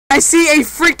see a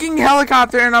freaking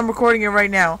helicopter, and I'm recording it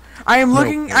right now. I am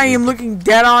looking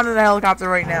dead on at the helicopter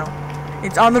right now.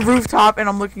 It's on the rooftop, and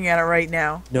I'm looking at it right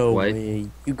now. No way.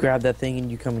 You grab that thing and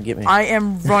you come and get me. I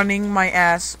am running my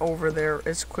ass over there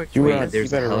as quickly as...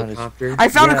 There's a helicopter. I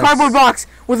found a cardboard box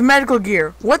with medical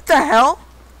gear. What the hell?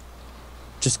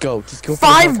 Just go.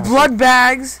 5 blood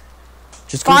bags.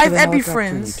 Just go 5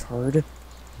 epinephrines.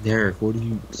 Derek, what are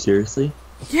you... Seriously?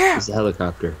 Yeah. It's a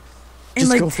helicopter. In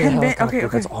like 10 minutes. Okay.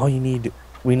 That's all you need.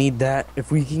 We need that.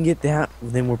 If we can get that,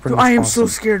 then we're pretty much I am awesome. so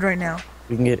scared right now.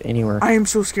 We can get anywhere. I am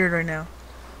so scared right now.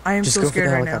 I am so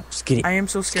scared right now. Just get it. I am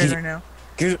so scared right now.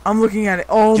 Get it. I'm looking at it.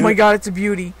 Oh my god, it's a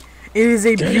beauty. It is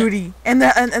a beauty. And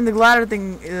the ladder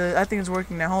thing, I think is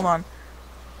working now. Hold on.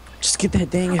 Just get that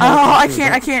dang. Oh, I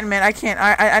can't, man. I can't.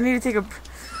 I need to take a.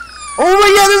 Oh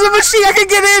my god, there's a machine. I can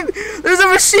get in. There's a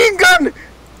machine gun.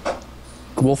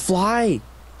 We'll fly.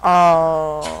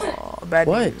 Oh, bad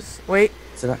news. Wait.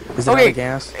 Is it out of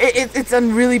gas? It's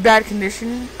in really bad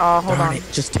condition. Hold on.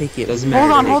 Just take it. Hold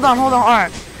on.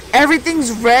 Alright.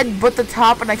 Everything's red but the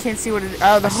top, and I can't see what it is.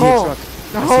 The hole.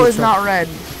 The hole is not red.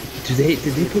 Did they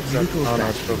put vehicles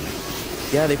back?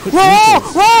 Yeah, they put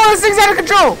vehicles. Whoa! This thing's out of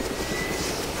control!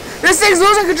 This thing's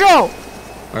losing control!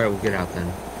 Alright, we'll get out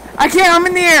then. I can't, I'm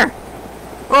in the air!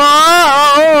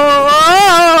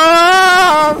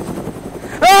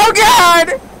 Oh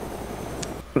god!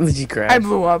 Did you crash? I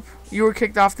blew up. You were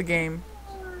kicked off the game.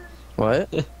 What?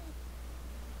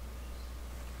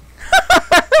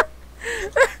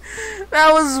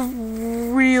 That was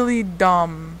really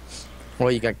dumb.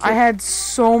 Well, you got kicked. I had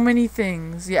so many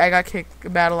things. Yeah, I got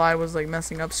kicked. Battle I was like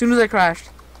messing up. As soon as I crashed.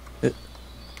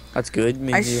 That's good.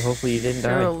 Maybe hopefully you didn't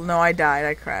die. No, I died.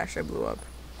 I crashed. I blew up.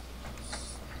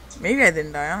 Maybe I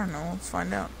didn't die. I don't know. Let's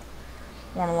find out.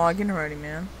 Want to log in already,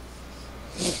 man.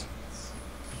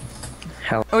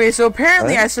 Hell. Okay, so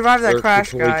apparently I survived that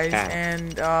crash, guys,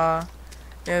 and yeah,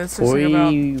 that's something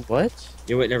about. What?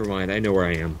 You know what? Never mind. I know where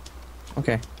I am.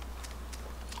 Okay.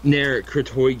 Near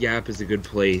Kratoy Gap is a good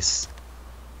place.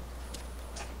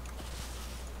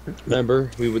 Remember,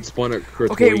 we would spawn at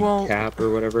Kratoy Gap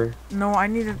or whatever. No, I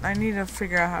need to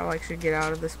figure out how I should get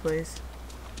out of this place.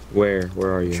 Where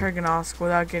are you? Trigonosk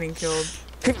without getting killed.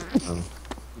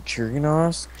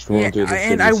 Trigonosk? Yeah,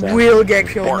 and I will get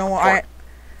killed. No, I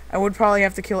would probably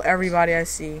have to kill everybody I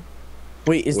see.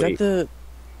 Wait, is the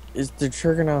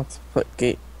Trigonosk,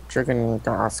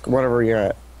 whatever you're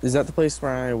at? Is that the place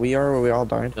where we all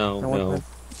died? No.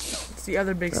 It's the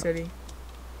other big city.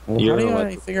 Well, how do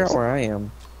I figure out where I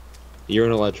am? You're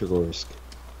in Electrogorsk.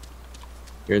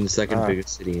 You're in the second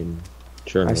biggest city in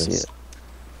Chernobyl. I see it.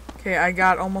 Okay, I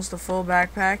got almost a full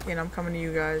backpack, and I'm coming to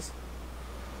you guys.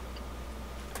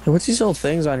 Hey, what's these little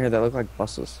things on here that look like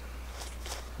buses?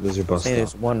 Those are bus stops.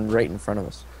 There's one right in front of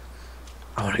us.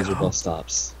 Those are bus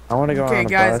stops. I want to go on a Okay,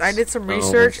 guys, bus. I did some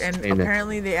research, and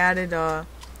apparently they added a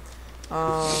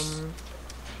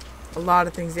lot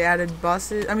of things. They added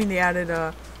buses. I mean, they added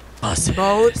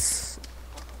boats.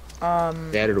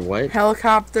 They added what?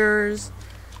 Helicopters.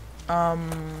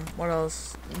 What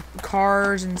else?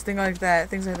 Cars and things like that.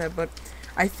 But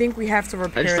I think we have to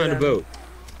repair them. I just found a boat.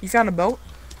 You found a boat?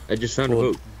 I just found a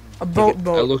boat. A boat.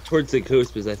 I looked towards the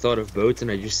coast because I thought of boats, and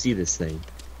I just see this thing.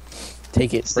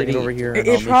 Take it. Bring it over here.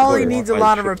 It probably needs a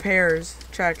lot of repairs.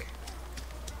 Check.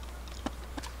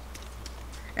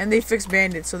 And they fixed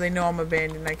bandits, so they know I'm a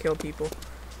bandit and I kill people.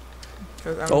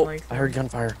 I heard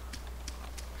gunfire.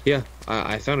 Yeah,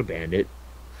 I found a bandit.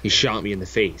 He shot me in the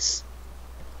face.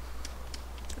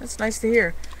 That's nice to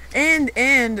hear. And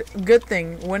good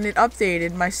thing, when it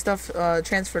updated, my stuff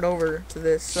transferred over to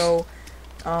this. So,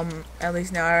 at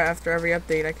least now after every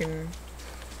update, I can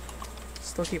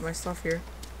still keep my stuff here.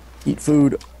 Eat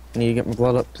food. I need to get my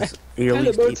blood up.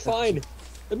 The boat's fine.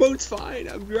 The boat's fine.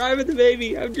 I'm driving the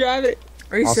baby. I'm driving it.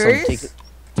 Are you serious?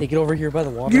 Take it over here by the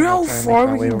water. You know how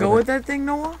far we can go with that thing,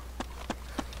 Noah?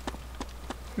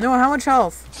 Noah, how much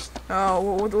health?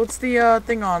 What's the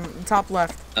thing on the top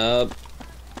left? Hold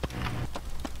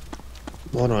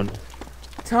on.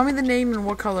 Tell me the name and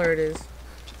what color it is.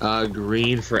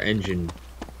 Green for engine.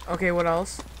 Okay, what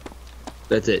else?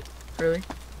 That's it. Really?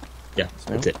 Yeah,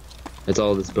 that's it. That's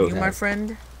all this boat has. You, my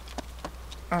friend,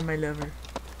 are my lover.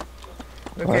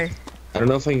 Okay. What? I don't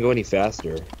know if I can go any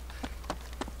faster.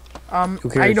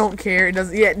 I don't care.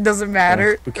 It doesn't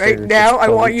matter. Right now, I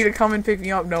want you to come and pick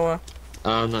me up, Noah.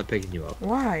 I'm not picking you up.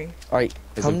 Why? Alright,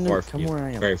 come where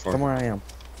I am. Very far. Come where I am.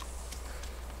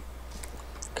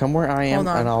 Come where I am,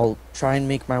 and I'll try and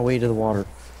make my way to the water.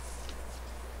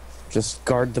 Just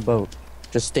guard the boat.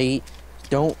 Just stay.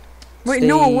 Don't. Wait,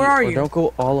 Noah, where are you? Don't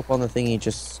go all up on the thingy.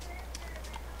 Just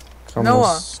come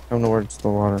Noah. Come towards the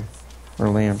water. or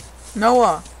lamb.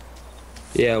 Noah,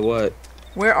 Yeah, what?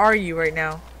 where are you right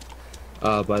now?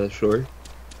 By the shore?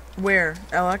 Where,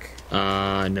 Alec?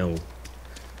 No.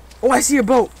 Oh, I see a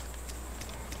boat.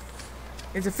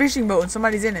 It's a fishing boat and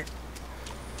somebody's in it.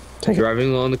 Take it.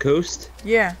 Driving along the coast?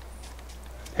 Yeah.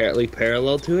 Apparently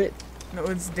parallel to it? No,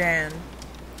 it's Dan.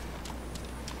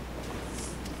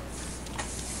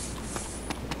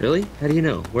 Really? How do you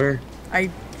know? Where?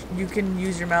 You can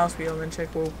use your mouse wheel and check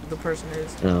who the person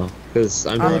is. No, because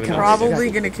I'm I'm driving. probably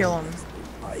gonna kill him.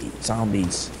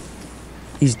 Zombies.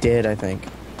 He's dead, I think.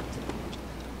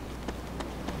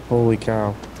 Holy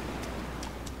cow.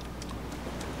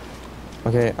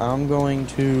 Okay, I'm going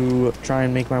to try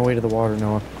and make my way to the water,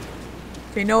 Noah.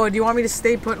 Okay, Noah, do you want me to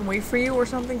stay put and wait for you or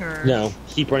something, or? No,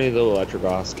 keep running the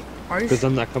Electrogosk. Are you? Because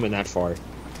I'm not coming that far.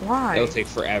 Why? It'll take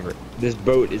forever. This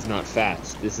boat is not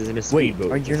fast. This isn't a speedboat.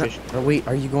 Wait,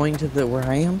 are you going to the where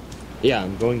I am? Yeah,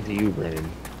 I'm going to you, Brennan.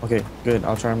 Okay, good.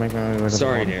 I'll try and make my way to the water.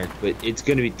 Sorry, Eric, but it's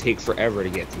gonna take forever to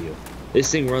get to you.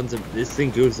 This thing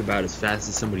goes about as fast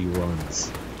as somebody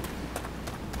runs.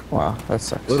 Wow, that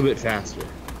sucks. A little bit faster.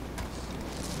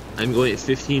 I'm going at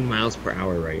 15 miles per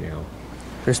hour right now.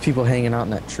 There's people hanging out in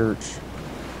that church.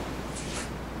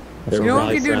 You know what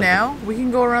we can do now? We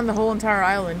can go around the whole entire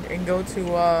island and go to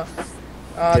the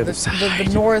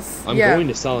north. I'm going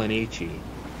to Salonici.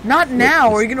 Not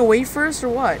now. Are you gonna wait first or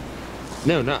what?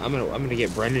 No, I'm gonna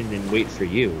get Brennan and wait for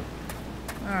you.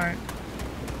 All right.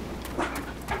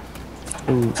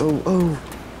 Oh.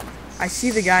 I see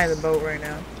the guy in the boat right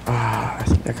now. I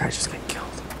think that guy just got killed.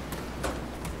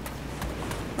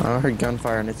 I heard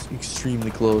gunfire and it's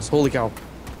extremely close. Holy cow.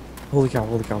 Holy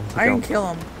cow. I can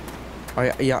kill him.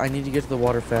 Yeah, I need to get to the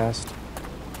water fast.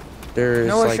 There's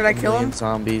Noah, like should I a kill million him?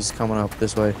 zombies coming up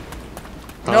this way.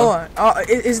 Huh? Noah,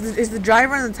 is the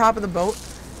driver on the top of the boat?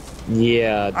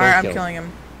 Yeah. All right, I'm killing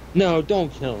him. No,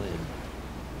 don't kill him.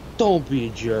 Don't be a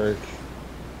jerk.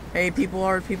 Hey, people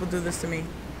do this to me.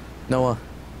 Noah.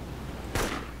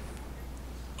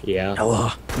 Yeah.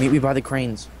 Noah. Meet me by the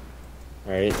cranes.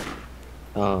 All right.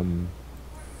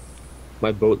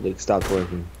 My boat stopped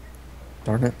working.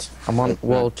 Darn it. I'm on.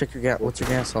 Well, check your gas. What's your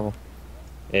gas level?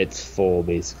 It's full,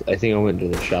 basically. I think I went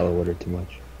into the shallow water too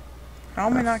much. How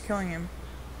am I not killing him?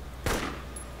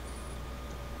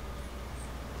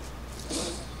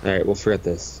 Alright, we'll forget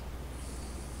this.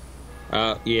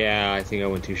 Yeah, I think I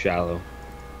went too shallow.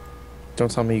 Don't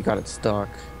tell me you got it stuck.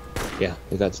 Yeah,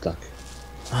 it got stuck.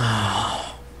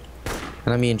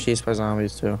 And I'm being chased by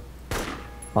zombies too.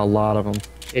 A lot of them.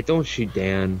 Hey, don't shoot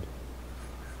Dan.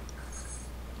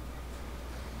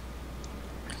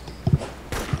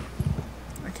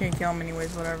 I can't kill him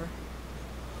anyways. Whatever.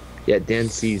 Yeah, Dan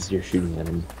sees you're shooting at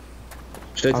him.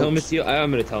 Should I tell him it's you? I'm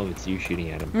gonna tell him it's you shooting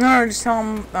at him. No, just tell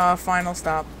him final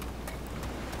stop.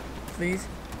 Please.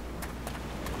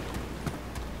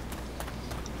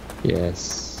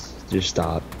 Yes, just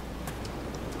stop.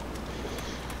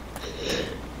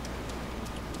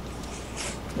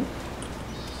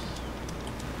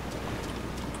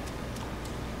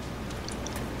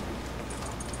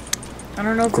 I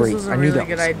don't know if Great. this was a I knew really that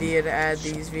good was- idea to add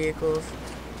these vehicles.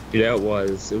 Yeah, it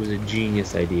was. It was a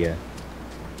genius idea.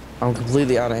 I'm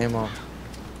completely out of ammo.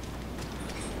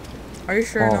 Are you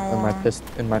sure? Oh, No.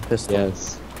 in my pistol.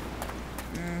 Yes.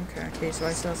 Okay, so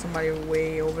I saw somebody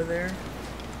way over there,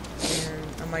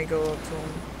 and I might go up to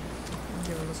him and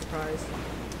give him a surprise.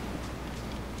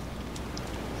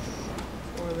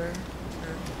 Over there.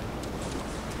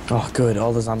 Oh, good.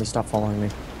 All the zombies stopped following me.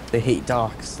 They hate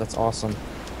docks. That's awesome.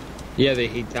 Yeah, they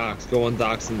hate docks. Go on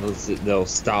docks and they'll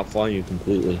stop following you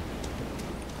completely.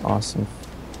 Awesome.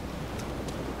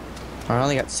 I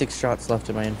only got 6 shots left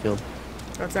in my infield.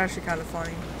 That's actually kind of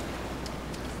funny.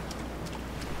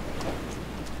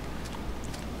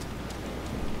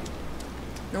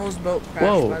 Noah's boat crashed,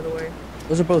 Whoa. by the way.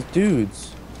 Those are both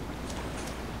dudes.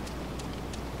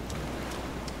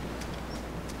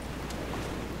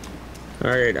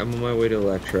 Alright, I'm on my way to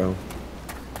Electro.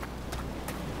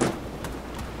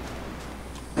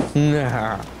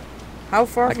 Nah. How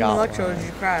far I from got Electro one. did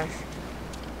you crash?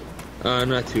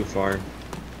 Not too far.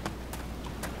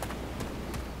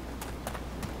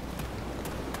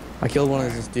 I killed one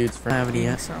of those dudes for having Eating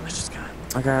yet. some.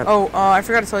 I got. Oh, I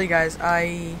forgot to tell you guys.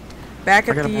 Back at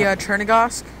I got a the map.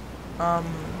 Chernigosk,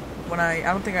 when I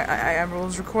don't think I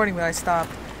was recording, but I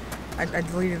stopped. I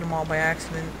deleted them all by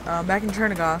accident. Back in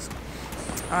Chernigosk,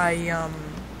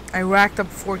 I racked up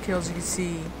 4 kills. You can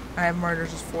see I have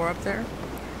murders as 4 up there,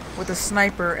 with a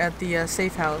sniper at the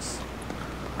safe house.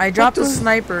 I dropped the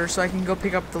sniper so I can go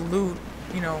pick up the loot,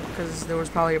 you know, because there was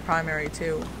probably a primary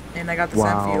too. and I got this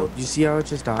Wow. Enfield. You see how it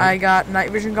just died? I got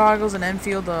night vision goggles, an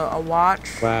Enfield, a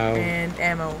watch, Wow. and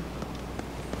ammo.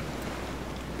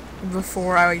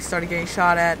 Before I started getting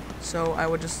shot at, so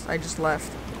I just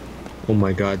left. Oh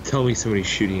my god, tell me somebody's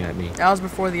shooting at me. That was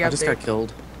before the update. I just got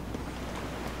killed.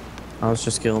 I was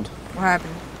just killed. What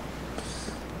happened?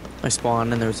 I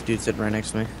spawned and there was a dude sitting right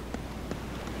next to me.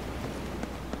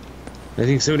 I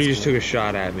think somebody just took a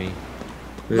shot at me.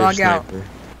 With their Log out. sniper.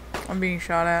 I'm being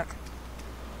shot at.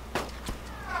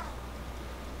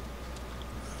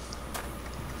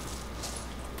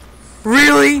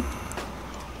 Really?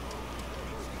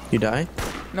 You die?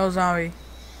 No zombie.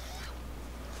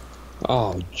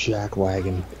 Oh,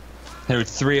 jackwagon. There were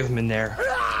 3 of them in there.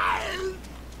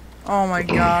 Oh my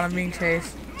god, I'm being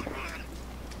chased.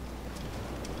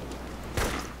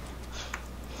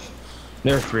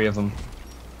 There are 3 of them.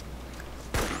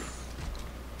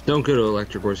 Don't go to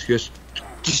electric horse.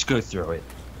 Just go through it.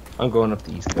 I'm going up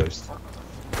the East Coast.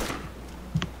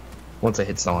 Once I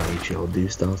hit someone, he'll do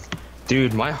stuff.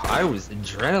 Dude,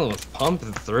 adrenaline was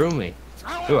pumping through me.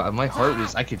 Dude, my heart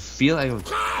was, I could feel it.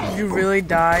 Did you really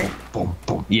die? Boom,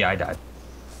 boom. Yeah, I died.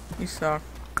 You suck.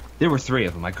 There were 3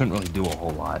 of them. I couldn't really do a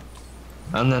whole lot.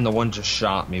 And then the one just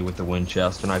shot me with the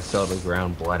Winchester, and I fell to the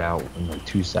ground, bled out in like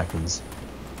 2 seconds.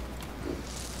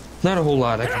 Not a whole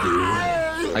lot I could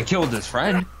do. I killed his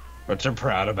friend, which I'm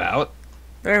proud about.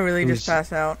 Did I really just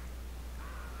pass out?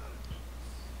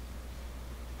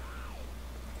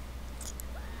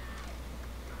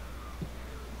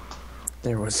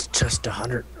 There was just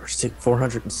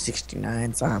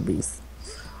 469 zombies.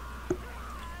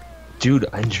 Dude,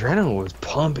 adrenaline was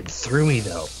pumping through me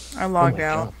though. I logged Oh my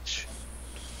out. gosh.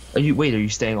 Are you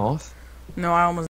staying off? No, I almost